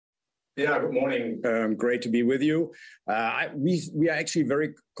Yeah, good morning. Great to be with you. We are actually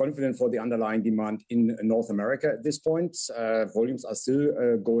very confident for the underlying demand in North America at this point. Volumes are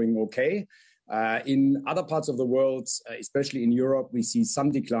still going okay. In other parts of the world, especially in Europe, we see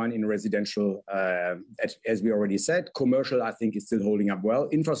some decline in residential, as we already said. Commercial, I think, is still holding up well.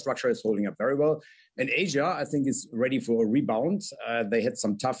 Infrastructure is holding up very well. And Asia, I think, is ready for a rebound. They had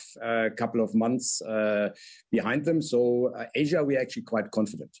some tough couple of months behind them. So Asia, we're actually quite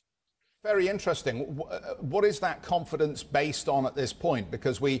confident. Very interesting. What is that confidence based on at this point?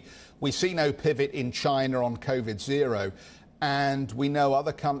 Because we see no pivot in China on COVID zero, and we know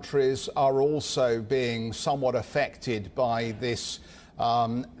other countries are also being somewhat affected by this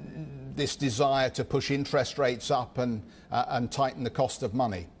this desire to push interest rates up and tighten the cost of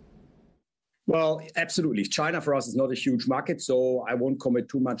money. Well, absolutely. China for us is not a huge market, so I won't comment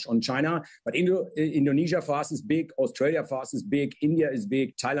too much on China. But Indonesia for us is big. Australia for us is big. India is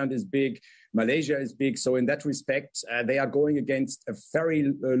big. Thailand is big. Malaysia is big. So in that respect, they are going against a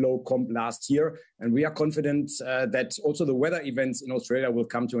very low comp last year. And we are confident that also the weather events in Australia will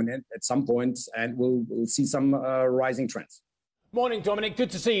come to an end at some point, and we'll see some rising trends. Morning, Dominik.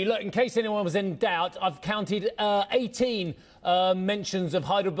 Good to see you. Look, in case anyone was in doubt, I've counted 18 mentions of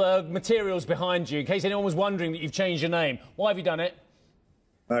Heidelberg Materials behind you. In case anyone was wondering that you've changed your name. Why have you done it?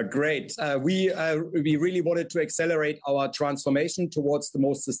 Great. We really wanted to accelerate our transformation towards the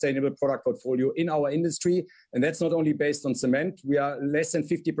most sustainable product portfolio in our industry. And that's not only based on cement. We are less than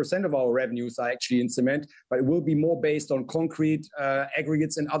 50% of our revenues are actually in cement, but it will be more based on concrete,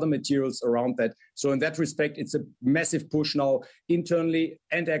 aggregates and other materials around that. So in that respect, it's a massive push now internally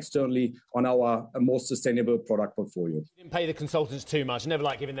and externally on our most sustainable product portfolio. You didn't pay the consultants too much. I never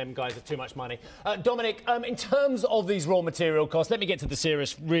like giving them guys too much money. Dominik, in terms of these raw material costs, let me get to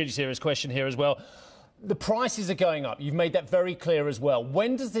the really serious question here as well. The prices are going up. You've made that very clear as well.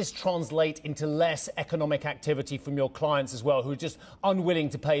 When does this translate into less economic activity from your clients as well, who are just unwilling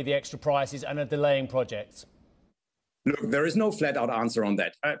to pay the extra prices and are delaying projects? Look, there is no flat-out answer on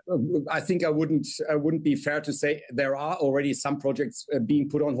that. I think I wouldn't be fair to say there are already some projects being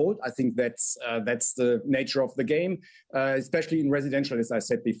put on hold. I think that's the nature of the game, especially in residential, as I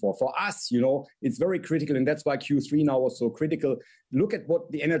said before. For us, it's very critical, and that's why Q3 now was so critical. Look at what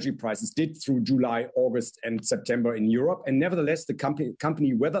the energy prices did through July, August, and September in Europe, and nevertheless, the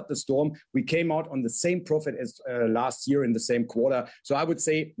company weathered the storm. We came out on the same profit as last year in the same quarter. So I would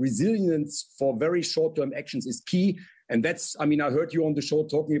say resilience for very short-term actions is key. And I heard you on the show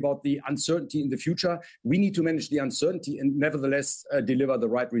talking about the uncertainty in the future. We need to manage the uncertainty and nevertheless deliver the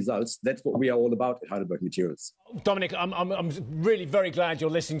right results. That's what we are all about at Heidelberg Materials. Dominik, I'm really very glad you're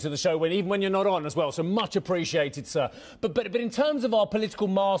listening to the show, even when you're not on as well. So much appreciated, sir. But in terms of our political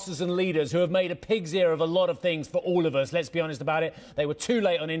masters and leaders who have made a pig's ear of a lot of things for all of us, let's be honest about it. They were too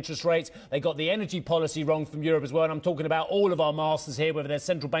late on interest rates. They got the energy policy wrong from Europe as well. And I'm talking about all of our masters here, whether they're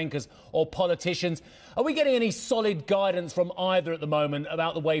central bankers or politicians. Are we getting any solid guidance from either at the moment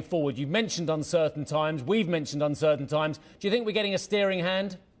about the way forward? You've mentioned uncertain times. We've mentioned uncertain times. Do you think we're getting a steering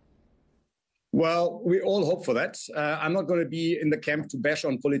hand? Well, we all hope for that. I'm not going to be in the camp to bash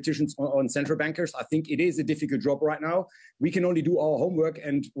on politicians or on central bankers. I think it is a difficult job right now. We can only do our homework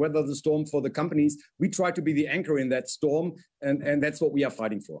and weather the storm for the companies. We try to be the anchor in that storm, and that's what we are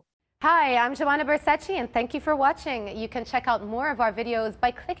fighting for. Hi, I'm Joanna Bersecci, and thank you for watching. You can check out more of our videos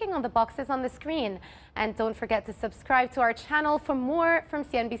by clicking on the boxes on the screen. And don't forget to subscribe to our channel for more from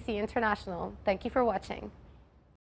CNBC International. Thank you for watching.